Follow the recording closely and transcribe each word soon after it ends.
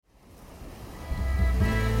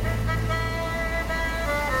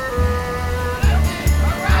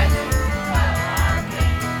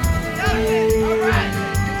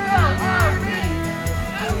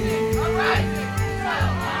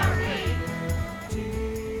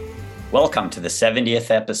Welcome to the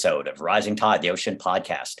 70th episode of Rising Tide, the Ocean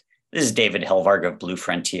Podcast. This is David Helvarg of Blue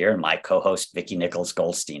Frontier and my co-host Vicki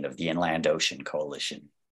Nichols-Goldstein of the Inland Ocean Coalition.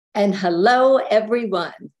 And hello,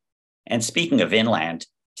 everyone. And speaking of inland,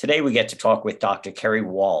 today we get to talk with Dr. Kerry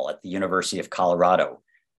Wall at the University of Colorado,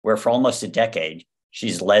 where for almost a decade,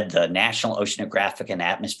 she's led the National Oceanographic and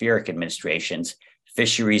Atmospheric Administration's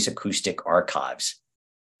Fisheries Acoustic Archives.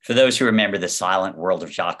 For those who remember the silent world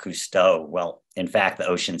of Jacques Cousteau, well, in fact, the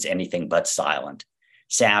ocean's anything but silent.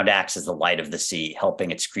 Sound acts as the light of the sea, helping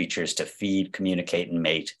its creatures to feed, communicate, and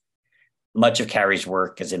mate. Much of Kerry's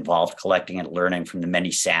work has involved collecting and learning from the many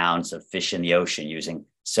sounds of fish in the ocean using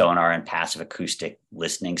sonar and passive acoustic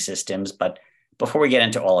listening systems. But before we get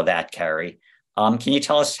into all of that, Kerry, can you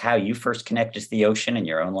tell us how you first connected to the ocean in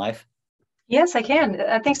your own life? Yes, I can.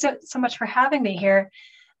 Thanks so much for having me here.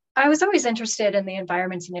 I was always interested in the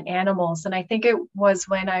environments and in animals. And I think it was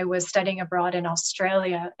when I was studying abroad in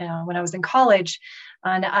Australia, when I was in college,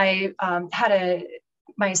 and I had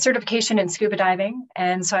my certification in scuba diving.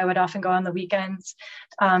 And so I would often go on the weekends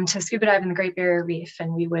to scuba dive in the Great Barrier Reef.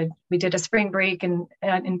 And we did a spring break in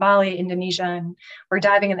Bali, Indonesia, and we're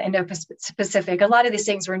diving in the Indo-Pacific. A lot of these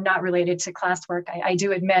things were not related to classwork, I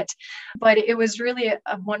do admit, but it was really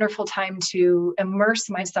a wonderful time to immerse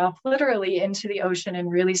myself literally into the ocean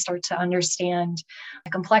and really start to understand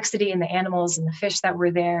the complexity and the animals and the fish that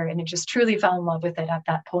were there. And I just truly fell in love with it at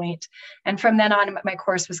that point. And from then on, my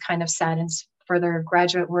course was kind of set, and further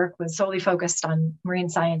graduate work was solely focused on marine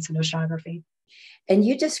science and oceanography. And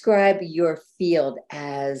you describe your field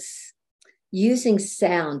as using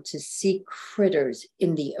sound to see critters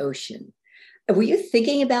in the ocean. Were you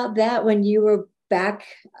thinking about that when you were back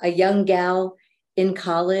a young gal in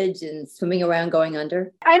college and swimming around going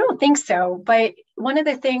under? I don't think so, but one of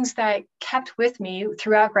the things that kept with me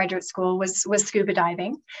throughout graduate school was scuba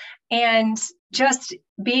diving, and just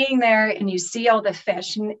being there and you see all the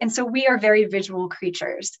fish. And so we are very visual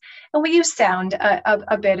creatures, and we use sound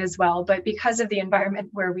a bit as well, but because of the environment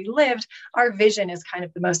where we lived, our vision is kind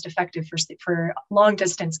of the most effective for long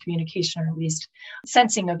distance communication, or at least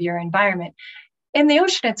sensing of your environment. In the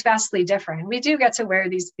ocean, it's vastly different. We do get to wear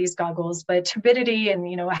these goggles, but turbidity and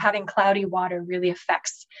having cloudy water really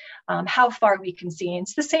affects how far we can see. And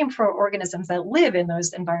it's the same for organisms that live in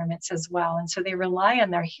those environments as well. And so they rely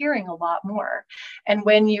on their hearing a lot more. And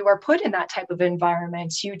when you are put in that type of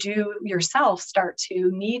environment, you do yourself start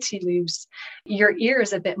to need to use your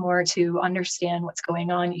ears a bit more to understand what's going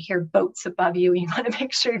on. You hear boats above you. You want to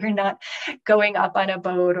make sure you're not going up on a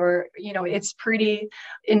boat, or it's pretty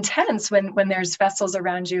intense when there's vessels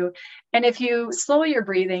around you. And if you slow your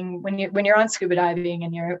breathing when you're on scuba diving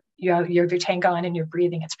and you have your tank on and you're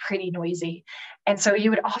breathing, it's pretty noisy. And so you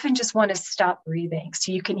would often just want to stop breathing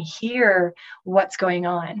so you can hear what's going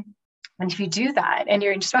on. And if you do that, and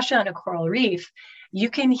you're especially on a coral reef, you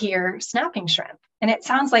can hear snapping shrimp. And it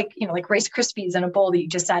sounds like Rice Krispies in a bowl that you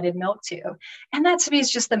just added milk to. And that to me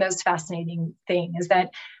is just the most fascinating thing, is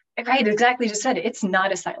that, right, exactly just said it, it's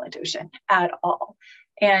not a silent ocean at all.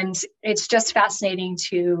 And it's just fascinating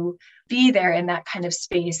to be there in that kind of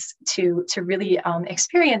space to really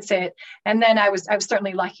experience it. And then I was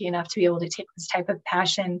certainly lucky enough to be able to take this type of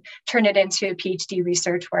passion, turn it into PhD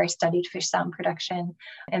research where I studied fish sound production,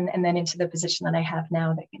 and then into the position that I have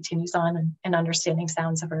now that continues on and understanding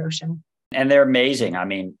sounds of our ocean. And they're amazing. I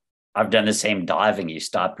mean, I've done the same diving. You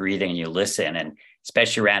stop breathing and you listen, and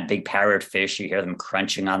especially around big parrotfish, you hear them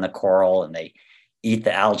crunching on the coral, and they eat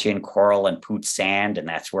the algae and coral and poot sand, and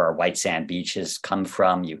that's where our white sand beaches come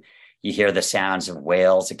from. You hear the sounds of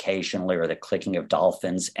whales occasionally, or the clicking of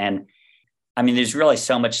dolphins. And I mean, there's really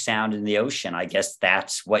so much sound in the ocean. I guess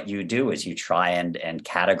that's what you do, is you try and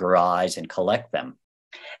categorize and collect them.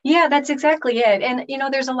 Yeah, that's exactly it. And,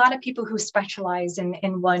 there's a lot of people who specialize in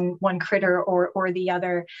one critter or the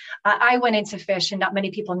other. I went into fish, and not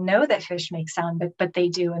many people know that fish make sound, but they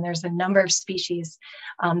do. And there's a number of species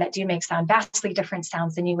that do make sound, vastly different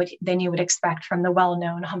sounds than you would expect from the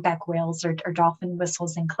well-known humpback whales or dolphin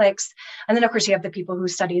whistles and clicks. And then, of course, you have the people who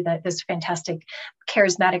study this fantastic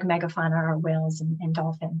charismatic megafauna, or whales and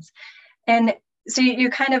dolphins. And so you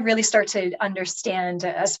kind of really start to understand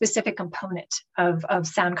a specific component of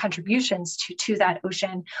sound contributions to that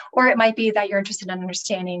ocean. Or it might be that you're interested in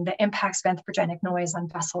understanding the impacts of anthropogenic noise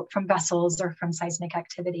from vessels or from seismic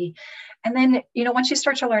activity. And then, once you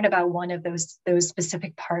start to learn about one of those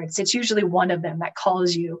specific parts, it's usually one of them that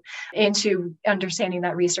calls you into understanding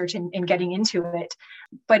that research and getting into it.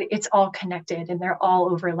 But it's all connected and they're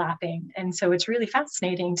all overlapping. And so it's really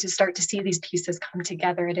fascinating to start to see these pieces come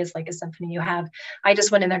together. It is like a symphony. You have I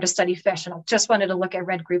just went in there to study fish and I just wanted to look at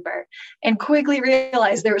red grouper and quickly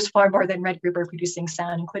realized there was far more than red grouper producing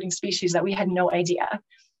sound, including species that we had no idea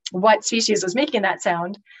what species was making that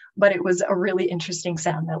sound, but it was a really interesting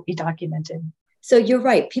sound that we documented. So you're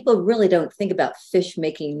right. People really don't think about fish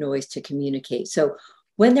making noise to communicate. So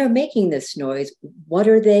when they're making this noise, what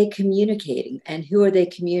are they communicating and who are they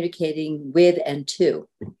communicating with and to?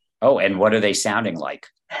 Oh, and what are they sounding like?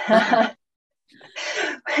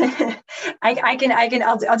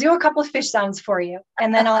 I'll do a couple of fish sounds for you,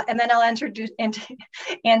 and then I'll answer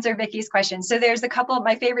Vicky's question. So there's a couple of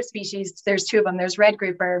my favorite species. There's two of them. There's red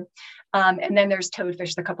grouper, and then there's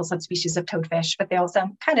toadfish. A couple subspecies of toadfish, but they all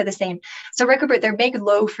sound kind of the same. So red grouper, they make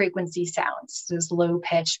low frequency sounds, this low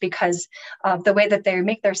pitch, because of the way that they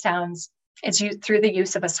make their sounds. It's used through the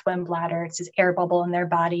use of a swim bladder. It's this air bubble in their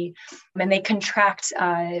body, and they contract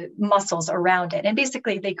muscles around it. And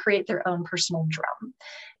basically, they create their own personal drum.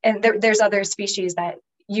 And there's other species that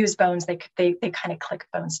use bones. They kind of click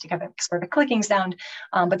bones together, sort of a clicking sound.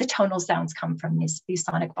 But the tonal sounds come from these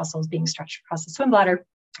sonic muscles being stretched across the swim bladder.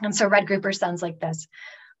 And so red grouper sounds like this.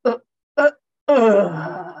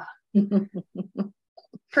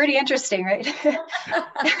 Pretty interesting, right?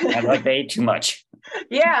 And like they ate too much.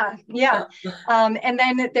 Yeah. And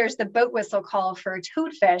then there's the boat whistle call for a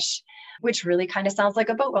toadfish, which really kind of sounds like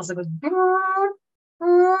a boat whistle. It goes,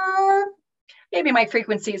 maybe my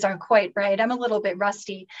frequencies aren't quite right. I'm a little bit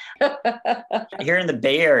rusty. Here in the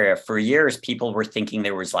Bay Area, for years, people were thinking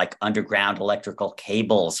there was like underground electrical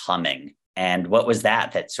cables humming. And what was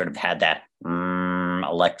that sort of had that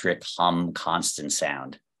electric hum constant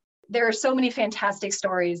sound? There are so many fantastic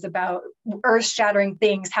stories about earth-shattering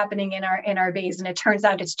things happening in our bays, and it turns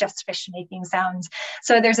out it's just fish making sounds.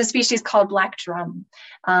 So there's a species called black drum,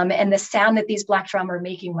 and the sound that these black drum are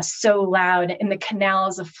making was so loud in the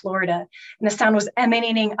canals of Florida, and the sound was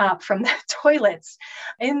emanating up from the toilets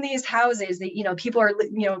in these houses. That people are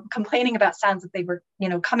complaining about sounds that they were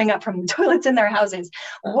coming up from the toilets in their houses.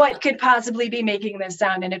 What could possibly be making this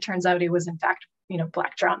sound? And it turns out it was in fact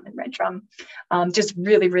black drum and red drum, just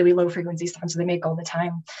really, really low frequency sounds they make all the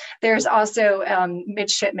time. There's also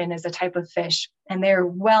midshipmen as a type of fish, and they're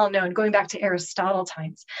well known, going back to Aristotle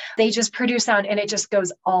times. They just produce sound and it just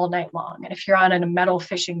goes all night long. And if you're on a metal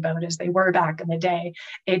fishing boat, as they were back in the day,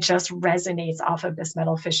 it just resonates off of this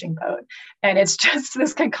metal fishing boat. And it's just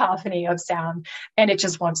this cacophony of sound, and it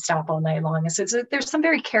just won't stop all night long. And so there's some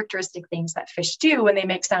very characteristic things that fish do when they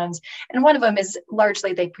make sounds. And one of them is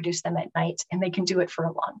largely they produce them at night, and they can do it for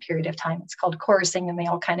a long period of time. It's called chorusing, and they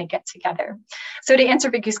all kind of get together. So to answer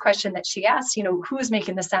Vicky's question that she asked, who's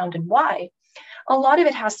making the sound and why? A lot of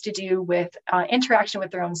it has to do with interaction with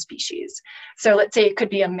their own species. So let's say it could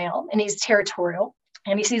be a male, and he's territorial,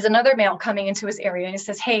 and he sees another male coming into his area, and he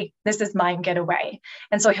says, "Hey, this is mine, get away."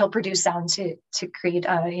 And so he'll produce sound to create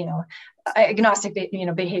agnostic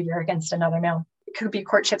behavior against another male. It could be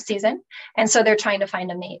courtship season. And so they're trying to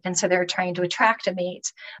find a mate. And so they're trying to attract a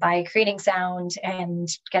mate by creating sound and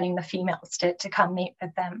getting the females to come mate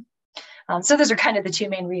with them. So those are kind of the two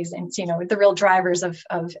main reasons. The real drivers of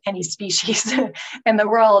any species in the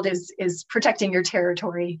world is protecting your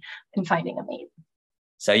territory and finding a mate.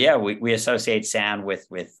 So yeah, we associate sound with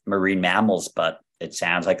marine mammals, but it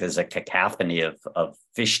sounds like there's a cacophony of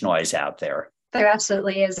fish noise out there. There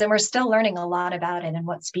absolutely is. And we're still learning a lot about it and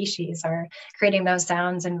what species are creating those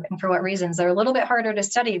sounds and for what reasons. They're a little bit harder to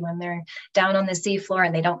study when they're down on the seafloor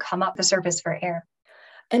and they don't come up the surface for air.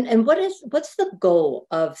 And what's the goal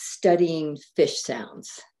of studying fish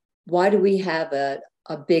sounds? Why do we have a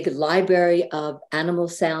big library of animal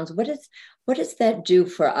sounds? What does that do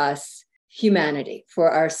for us, humanity, for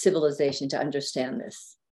our civilization to understand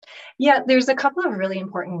this? Yeah, there's a couple of really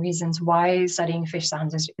important reasons why studying fish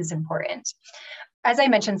sounds is important. As I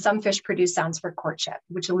mentioned, some fish produce sounds for courtship,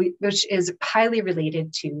 which is highly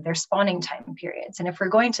related to their spawning time periods. And if we're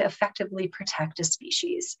going to effectively protect a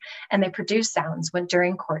species and they produce sounds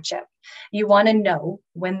during courtship, you want to know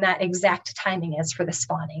when that exact timing is for the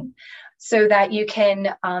spawning so that you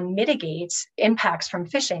can mitigate impacts from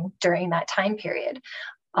fishing during that time period.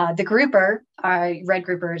 The grouper, red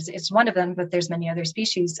groupers is one of them, but there's many other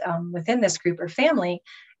species within this grouper family.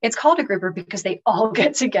 It's called a grouper because they all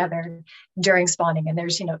get together during spawning, and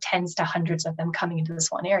there's tens to hundreds of them coming into this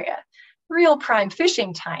one area. Real prime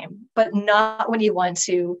fishing time, but not when you want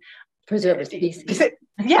to preserve a species.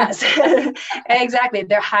 Yes, exactly.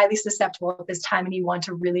 They're highly susceptible at this time, and you want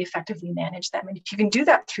to really effectively manage them. And if you can do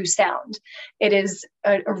that through sound, it is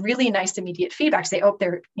a really nice immediate feedback. So they hope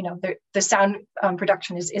the sound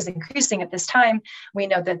production is increasing at this time. We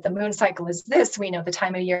know that the moon cycle is this. We know the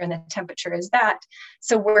time of year and the temperature is that.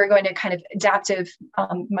 So we're going to kind of adaptive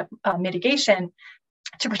mitigation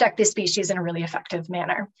to protect this species in a really effective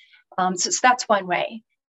manner. So that's one way.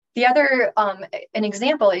 The other, an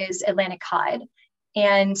example is Atlantic cod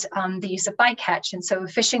and the use of bycatch. And so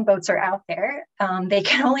fishing boats are out there. They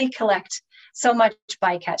can only collect so much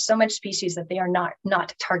bycatch, so much species that they are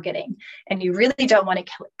not targeting. And you really don't want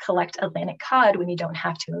to collect Atlantic cod when you don't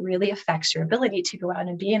have to. It really affects your ability to go out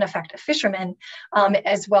and be an effective fisherman,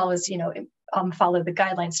 as well as, follow the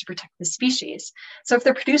guidelines to protect the species. So if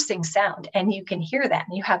they're producing sound and you can hear that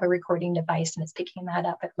and you have a recording device and it's picking that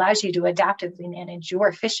up, it allows you to adaptively manage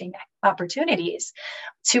your fishing opportunities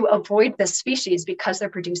to avoid the species because they're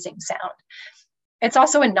producing sound. It's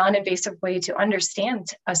also a non-invasive way to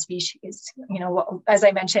understand a species. As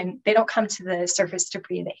I mentioned, they don't come to the surface to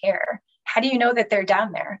breathe the air. How do you know that they're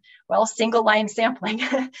down there? Well, single line sampling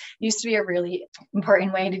used to be a really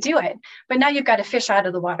important way to do it. But now you've got a fish out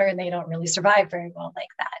of the water and they don't really survive very well like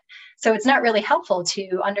that. So it's not really helpful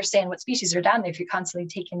to understand what species are down there if you're constantly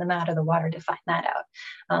taking them out of the water to find that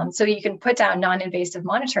out. So you can put down non-invasive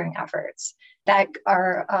monitoring efforts that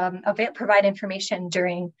are provide information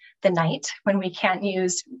during the night when we can't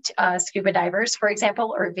use scuba divers, for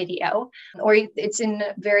example, or video, or it's in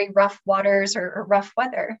very rough waters or rough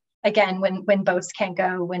weather. Again, when boats can't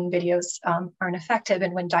go, when videos aren't effective,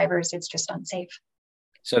 and when divers, it's just unsafe.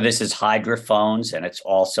 So this is hydrophones, and it's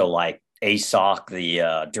also like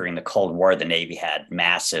ASOC. During the Cold War, the Navy had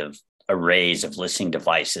massive arrays of listening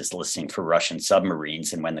devices listening for Russian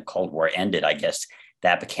submarines. And when the Cold War ended, I guess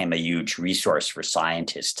that became a huge resource for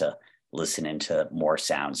scientists to listen into more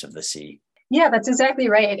sounds of the sea. Yeah, that's exactly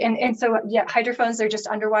right. And so, hydrophones are just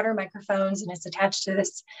underwater microphones, and it's attached to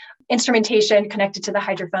this instrumentation connected to the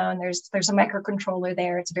hydrophone. There's a microcontroller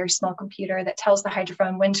there. It's a very small computer that tells the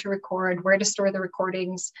hydrophone when to record, where to store the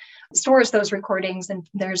recordings, stores those recordings, and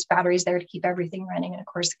there's batteries there to keep everything running. And of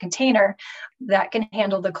course, a container that can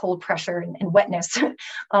handle the cold pressure and wetness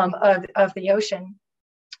of the ocean.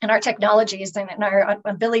 And our technologies and our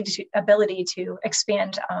ability to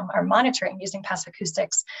expand our monitoring using passive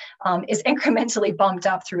acoustics is incrementally bumped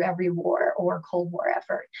up through every war or Cold War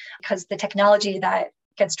effort, because the technology that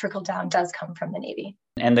gets trickled down does come from the Navy.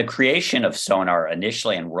 And the creation of sonar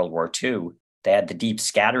initially in World War II, they had the deep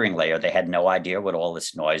scattering layer. They had no idea what all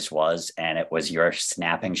this noise was, and it was your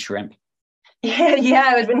snapping shrimp.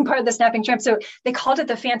 Yeah, it had been part of the snapping shrimp. So they called it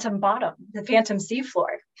the phantom bottom, the phantom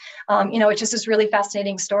seafloor. It's just this really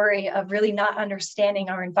fascinating story of really not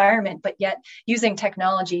understanding our environment, but yet using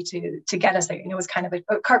technology to get us there. It was kind of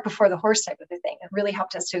a cart before the horse type of a thing. It really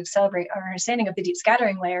helped us to accelerate our understanding of the deep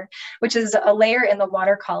scattering layer, which is a layer in the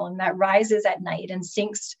water column that rises at night and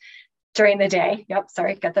sinks during the day. Yep,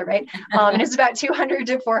 sorry, got that right. And it's about 200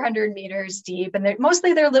 to 400 meters deep, and they're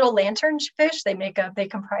little lantern fish. They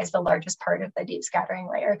comprise the largest part of the deep scattering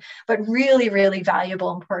layer, but really, really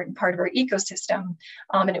valuable, important part of our ecosystem.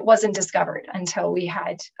 And it wasn't discovered until we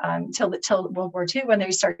had till World War II, when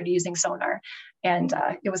they started using sonar, and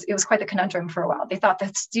it was quite the conundrum for a while. They thought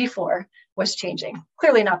that seafloor was changing.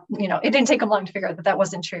 Clearly not. It didn't take them long to figure out that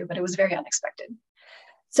wasn't true, but it was very unexpected.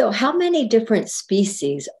 So how many different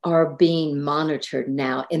species are being monitored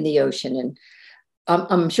now in the ocean? And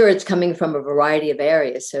I'm sure it's coming from a variety of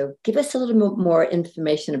areas. So give us a little bit more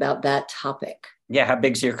information about that topic. Yeah, how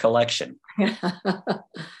big's your collection?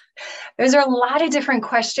 Those are a lot of different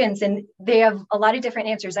questions, and they have a lot of different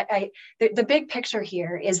answers. The big picture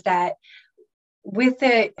here is that with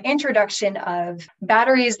the introduction of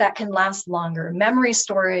batteries that can last longer, memory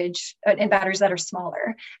storage and batteries that are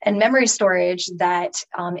smaller, and memory storage that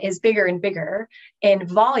is bigger and bigger in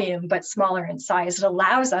volume, but smaller in size, it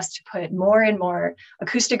allows us to put more and more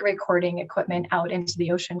acoustic recording equipment out into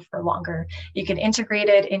the ocean for longer. You can integrate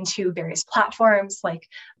it into various platforms like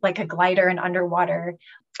a glider, an underwater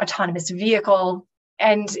autonomous vehicle.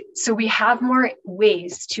 And so we have more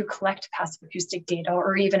ways to collect passive acoustic data,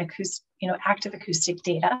 or even active acoustic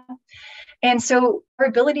data. And so our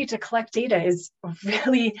ability to collect data is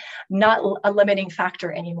really not a limiting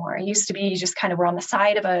factor anymore. It used to be you just kind of were on the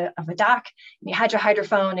side of a dock, and you had your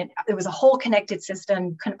hydrophone, and it was a whole connected system.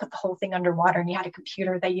 You couldn't put the whole thing underwater, and you had a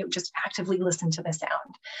computer that you just actively listened to the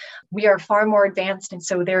sound. We are far more advanced, and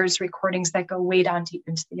so there's recordings that go way down deep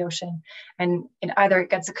into the ocean. And either it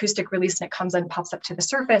gets acoustic release and it comes and pops up to the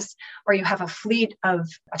surface, or you have a fleet of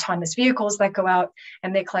autonomous vehicles that go out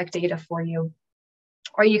and they collect data for you.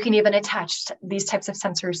 Or you can even attach these types of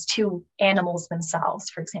sensors to animals themselves,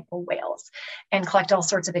 for example, whales, and collect all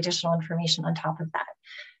sorts of additional information on top of that.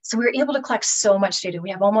 So we were able to collect so much data. We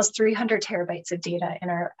have almost 300 terabytes of data in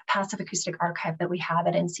our passive acoustic archive that we have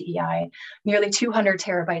at NCEI, nearly 200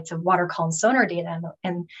 terabytes of water column sonar data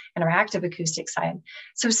and our active acoustic side.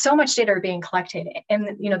 So much data are being collected. And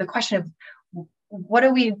the question of what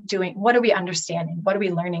are we doing? What are we understanding? What are we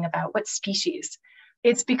learning about? What species?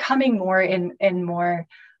 It's becoming more and more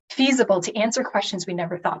feasible to answer questions we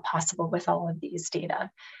never thought possible with all of these data.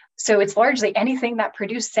 So it's largely anything that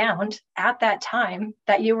produced sound at that time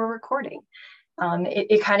that you were recording.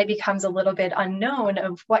 It kind of becomes a little bit unknown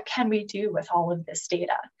of what can we do with all of this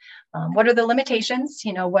data. What are the limitations?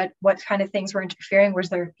 What kind of things were interfering?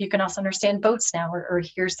 You can also understand boats now or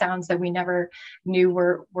hear sounds that we never knew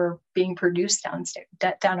were being produced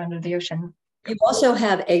down under the ocean. You also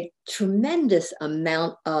have a tremendous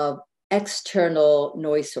amount of external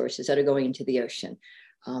noise sources that are going into the ocean,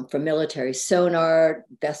 from military sonar,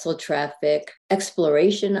 vessel traffic,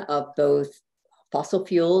 exploration of both fossil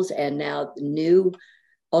fuels and now new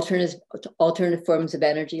alternative forms of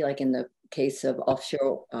energy, like in the case of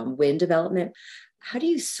offshore wind development. How do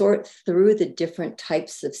you sort through the different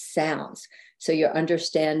types of sounds? So you're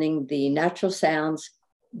understanding the natural sounds,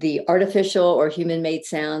 the artificial or human-made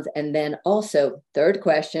sounds, and then also, third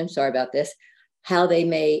question, sorry about this, how they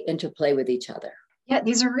may interplay with each other. Yeah,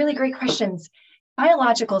 these are really great questions.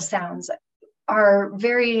 Biological sounds are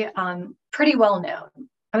very pretty well known.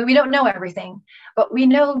 I mean, we don't know everything, but we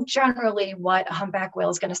know generally what a humpback whale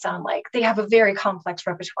is going to sound like. They have a very complex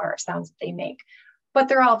repertoire of sounds that they make, but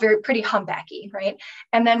they're all pretty humpbacky, right?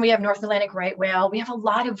 And then we have North Atlantic right whale. We have a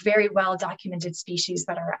lot of very well documented species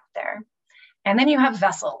that are out there. And then you have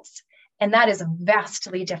vessels, and that is a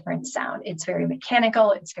vastly different sound. It's very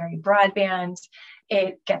mechanical, it's very broadband.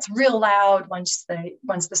 It gets real loud once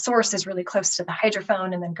the source is really close to the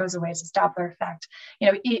hydrophone and then goes away as a Doppler effect.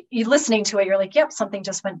 You listening to it, you're like, yep, something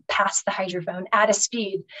just went past the hydrophone at a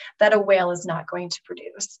speed that a whale is not going to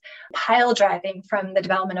produce. Pile driving from the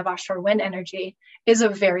development of offshore wind energy is a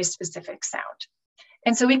very specific sound.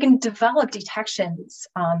 And so we can develop detection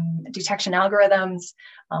algorithms,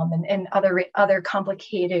 and other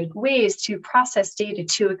complicated ways to process data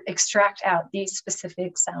to extract out these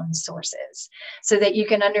specific sound sources so that you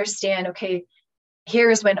can understand, okay,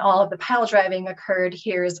 here's when all of the pile driving occurred.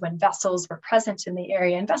 Here's when vessels were present in the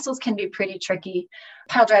area. And vessels can be pretty tricky.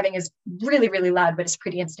 Pile driving is really, really loud, but it's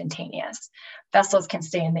pretty instantaneous. Vessels can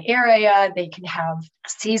stay in the area. They can have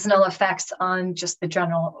seasonal effects on just the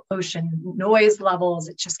general ocean noise levels.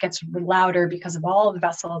 It just gets louder because of all of the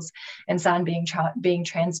vessels and sound being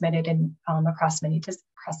transmitted across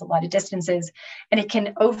a lot of distances. And it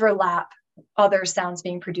can overlap other sounds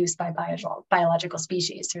being produced by biological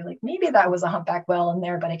species. So you're like, maybe that was a humpback whale in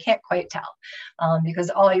there, but I can't quite tell because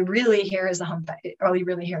all you really hear is the humpback. All you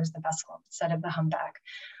really hear is the vessel instead of the humpback.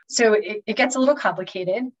 So it gets a little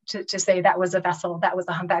complicated to say that was a vessel, that was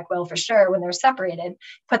a humpback whale for sure. When they're separated,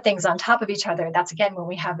 put things on top of each other. That's again when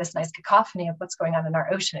we have this nice cacophony of what's going on in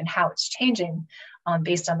our ocean and how it's changing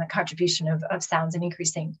based on the contribution of sounds and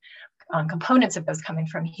increasing components of those coming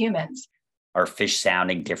from humans. Are fish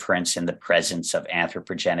sounding difference in the presence of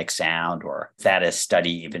anthropogenic sound, or is that a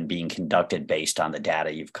study even being conducted based on the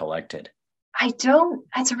data you've collected?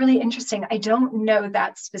 That's really interesting. I don't know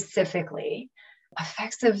that specifically.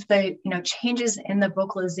 Effects of the, changes in the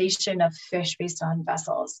vocalization of fish based on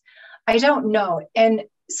vessels. I don't know. And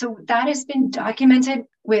so that has been documented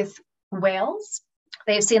with whales.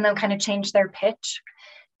 They've seen them kind of change their pitch.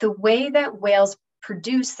 The way that whales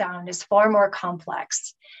produce sound is far more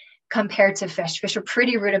complex compared to fish. Fish are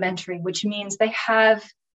pretty rudimentary, which means they have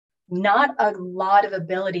not a lot of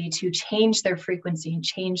ability to change their frequency and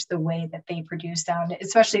change the way that they produce sound,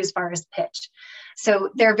 especially as far as pitch. So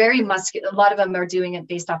they're very muscular. A lot of them are doing it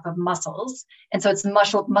based off of muscles. And so it's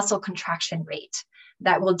muscle contraction rate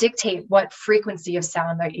that will dictate what frequency of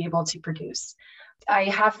sound they're able to produce. I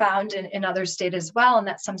have found in other states as well, and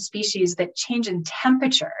that some species that change in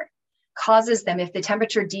temperature causes them, if the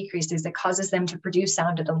temperature decreases, it causes them to produce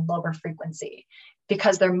sound at a lower frequency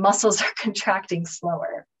because their muscles are contracting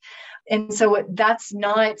slower. And so that's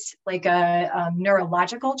not like a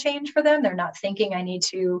neurological change for them. They're not thinking, I need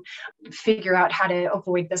to figure out how to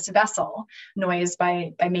avoid this vessel noise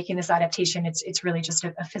by making this adaptation. It's really just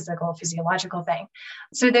a physiological thing.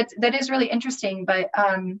 So that is really interesting, but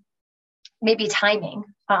maybe timing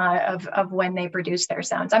of when they produce their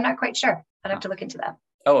sounds. I'm not quite sure. I'd have to look into that.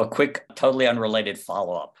 Oh, a quick, totally unrelated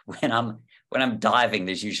follow-up. When I'm diving,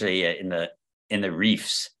 there's usually in the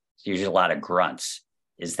reefs, there's usually a lot of grunts.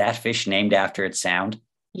 Is that fish named after its sound?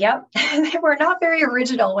 Yep. We're not very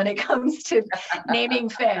original when it comes to naming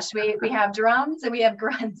fish. We have drums and we have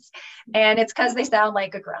grunts, and it's because they sound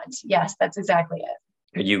like a grunt. Yes, that's exactly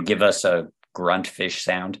it. Could you give us a grunt fish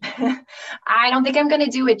sound? I don't think I'm going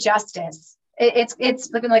to do it justice.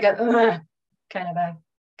 It's looking like a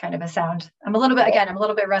kind of a sound. I'm a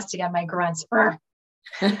little bit rusty on my grunts.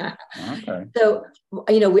 Okay. So,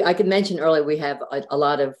 I could mention earlier, we have a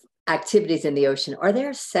lot of activities in the ocean. Are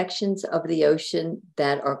there sections of the ocean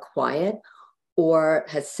that are quiet, or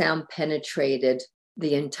has sound penetrated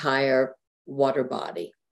the entire water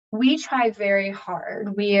body? We try very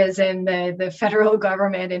hard. We, as in the federal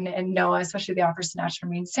government and NOAA, especially the Office of National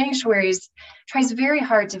Marine Sanctuaries, tries very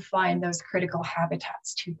hard to find those critical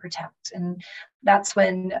habitats to protect. And that's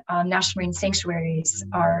when National Marine Sanctuaries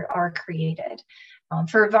are created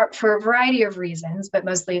for a variety of reasons, but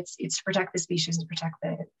mostly it's to protect the species and protect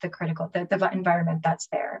the environment that's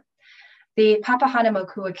there. The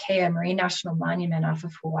Papahanaumokuakea Marine National Monument off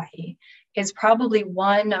of Hawaii is probably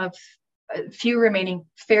one of few remaining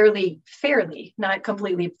fairly, not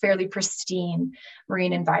completely, fairly pristine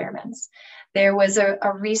marine environments. There was a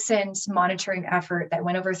recent monitoring effort that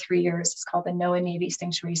went over 3 years. It's called the NOAA Navy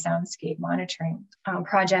Sanctuary Soundscape Monitoring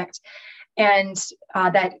Project. And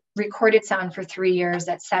that recorded sound for 3 years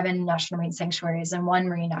at 7 national marine sanctuaries and 1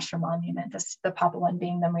 marine national monument, the Papa one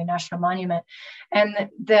being the Marine National Monument. And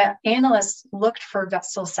the analysts looked for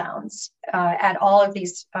vessel sounds at all of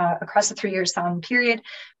these across the 3 year sound period.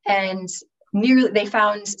 And they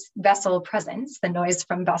found vessel presence, the noise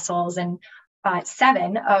from vessels, and all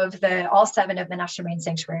 7 of the national marine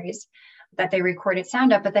sanctuaries that they recorded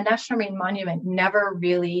sound of, but the National Marine Monument never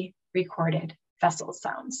really recorded vessel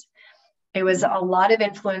sounds. It was a lot of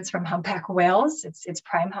influence from humpback whales. It's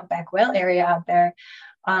prime humpback whale area out there,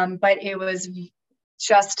 but it was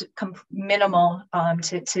just minimal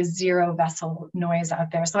to zero vessel noise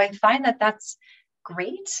out there. So I find that that's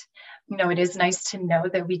great. It is nice to know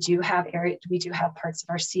that we do have parts of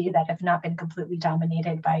our sea that have not been completely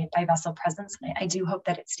dominated by vessel presence, and I do hope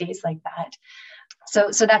that it stays like that.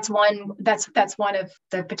 So that's one of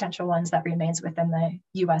the potential ones that remains within the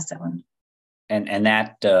U.S. zone. And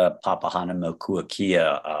that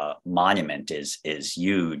Papahanaumokuakea monument is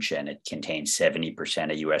huge, and it contains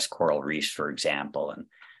 70% of U.S. coral reefs, for example, and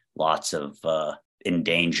lots of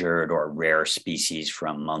endangered or rare species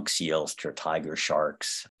from monk seals to tiger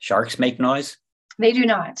sharks. Sharks make noise? They do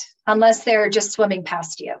not, unless they're just swimming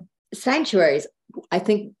past you. Sanctuaries. I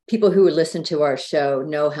think people who listen to our show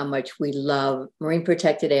know how much we love marine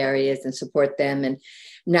protected areas and support them, and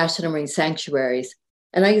national marine sanctuaries.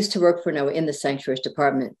 And I used to work for NOAA in the sanctuaries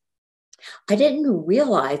department. I didn't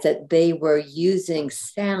realize that they were using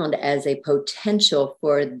sound as a potential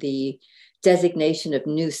for the designation of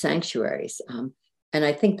new sanctuaries. And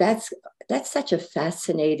I think that's such a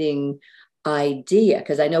fascinating idea,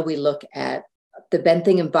 because I know we look at the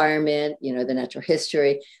Bentham environment, the natural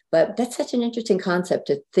history, but that's such an interesting concept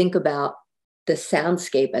to think about the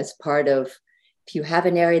soundscape as part of, if you have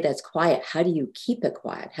an area that's quiet, how do you keep it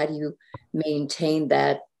quiet? How do you maintain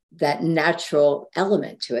that natural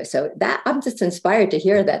element to it? So that I'm just inspired to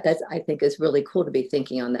hear that. That's, I think, is really cool to be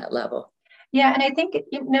thinking on that level. Yeah, and I think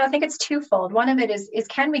it's twofold. One of it is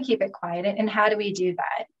can we keep it quiet, and how do we do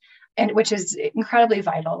that? And which is incredibly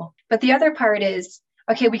vital. But the other part is,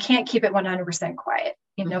 okay, we can't keep it 100% quiet.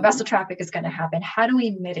 Vessel traffic is going to happen. How do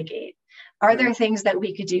we mitigate? Are there things that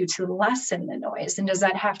we could do to lessen the noise? And does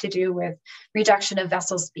that have to do with reduction of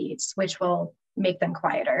vessel speeds, which will make them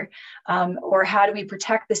quieter? Or how do we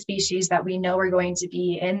protect the species that we know are going to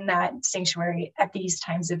be in that sanctuary at these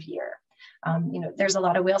times of year? There's a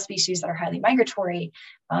lot of whale species that are highly migratory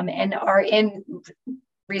and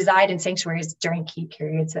reside in sanctuaries during key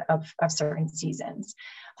periods of certain seasons.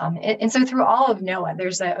 And so through all of NOAA,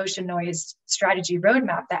 there's an ocean noise strategy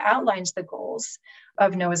roadmap that outlines the goals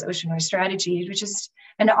of NOAA's ocean noise strategy, which is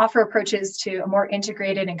and to offer approaches to a more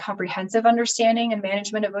integrated and comprehensive understanding and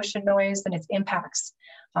management of ocean noise and its impacts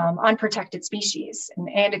on protected species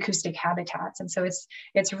and acoustic habitats. And so it's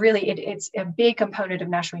a big component of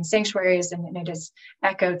national marine sanctuaries, and it is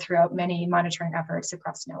echoed throughout many monitoring efforts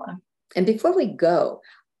across NOAA. And before we go,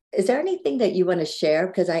 is there anything that you want to share?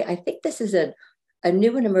 Because I think this is a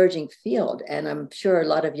new and emerging field, and I'm sure a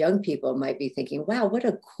lot of young people might be thinking, wow, what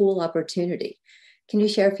a cool opportunity. Can you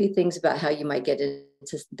share a few things about how you might get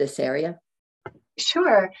into this area?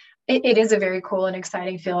 Sure. It is a very cool and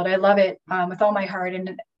exciting field. I love it with all my heart.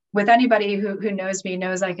 And with anybody who knows me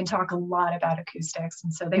knows I can talk a lot about acoustics.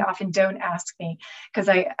 And so they often don't ask me because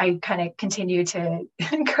I kind of continue to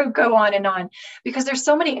go on and on, because there's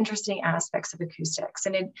so many interesting aspects of acoustics.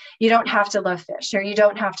 And you don't have to love fish, or you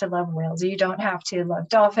don't have to love whales, or you don't have to love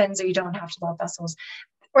dolphins, or you don't have to love vessels,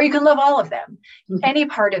 or you can love all of them, any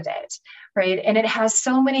part of it, right? And it has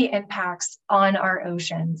so many impacts on our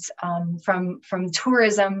oceans, from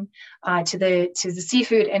tourism to the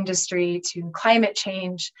seafood industry, to climate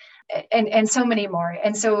change, and so many more.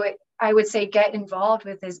 And so I would say get involved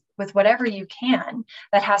with whatever you can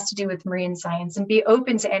that has to do with marine science, and be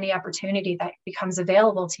open to any opportunity that becomes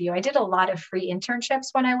available to you. I did a lot of free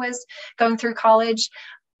internships when I was going through college.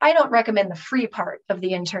 I don't recommend the free part of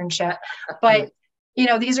the internship, but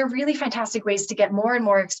these are really fantastic ways to get more and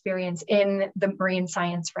more experience in the marine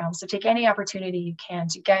science realm. So take any opportunity you can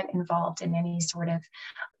to get involved in any sort of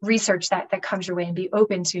research that comes your way, and be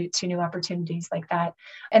open to new opportunities like that.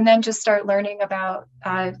 And then just start learning about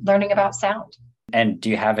sound. And do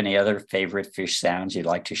you have any other favorite fish sounds you'd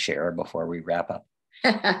like to share before we wrap up?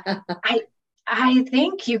 I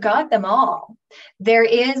think you got them all. There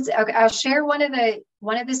is, I'll share one of the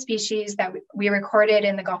species that we recorded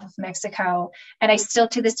in the Gulf of Mexico. And I still,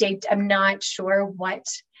 to this day, I'm not sure what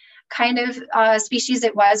kind of species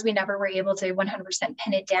it was. We never were able to 100%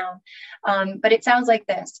 pin it down. But it sounds like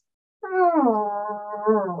this.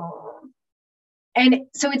 And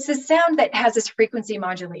so it's the sound that has this frequency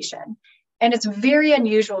modulation. And it's very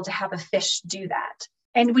unusual to have a fish do that.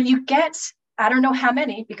 And when you get, I don't know how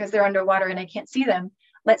many, because they're underwater and I can't see them,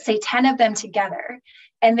 let's say 10 of them together,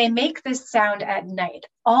 and they make this sound at night,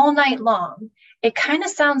 all night long, it kind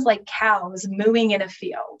of sounds like cows mooing in a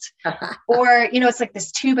field. Or, it's like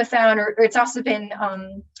this tuba sound, or it's also been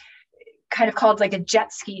kind of called like a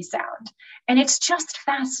jet ski sound. And it's just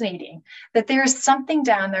fascinating that there's something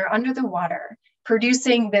down there under the water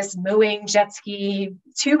producing this mooing jet ski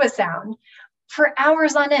tuba sound for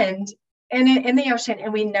hours on end in the ocean,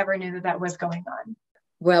 and we never knew that was going on.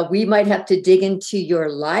 Well, we might have to dig into your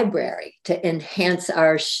library to enhance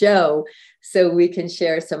our show so we can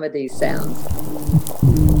share some of these sounds.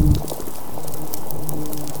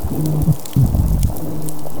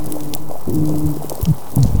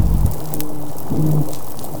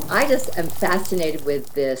 I just am fascinated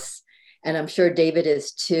with this, and I'm sure David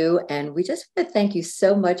is too. And we just want to thank you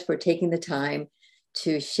so much for taking the time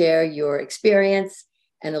to share your experience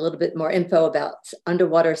and a little bit more info about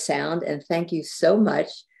underwater sound. And thank you so much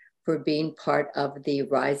for being part of the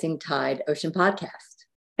Rising Tide Ocean Podcast.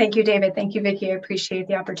 Thank you, David. Thank you, Vicki. I appreciate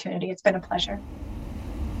the opportunity. It's been a pleasure.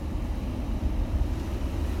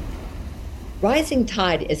 Rising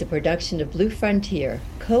Tide is a production of Blue Frontier,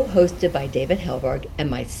 co-hosted by David Helberg and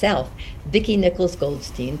myself, Vicki Nichols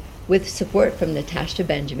Goldstein, with support from Natasha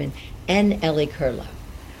Benjamin and Ellie Kurla.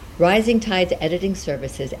 Rising Tide's editing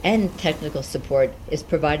services and technical support is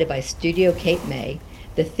provided by Studio Cape May.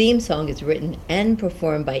 The theme song is written and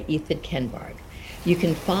performed by Ethan Kenbarg. You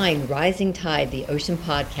can find Rising Tide, the Ocean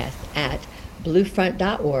Podcast, at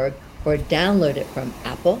bluefront.org, or download it from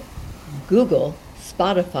Apple, Google,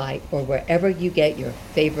 Spotify, or wherever you get your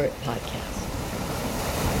favorite podcasts.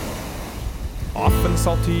 Off in the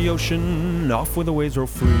salty ocean, off where the waves roll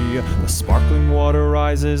free, the sparkling water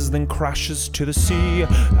rises, then crashes to the sea.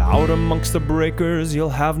 Out amongst the breakers, you'll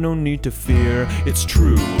have no need to fear. It's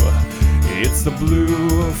true, it's the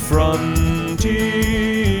Blue Frontier.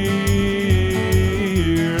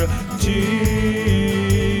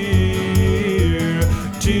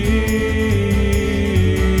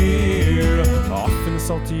 Off in the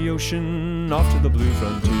salty ocean, off to the Blue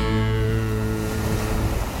Frontier.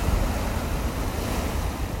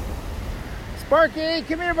 Sparky,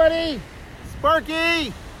 come here, buddy.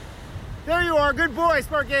 Sparky! There you are. Good boy,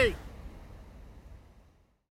 Sparky.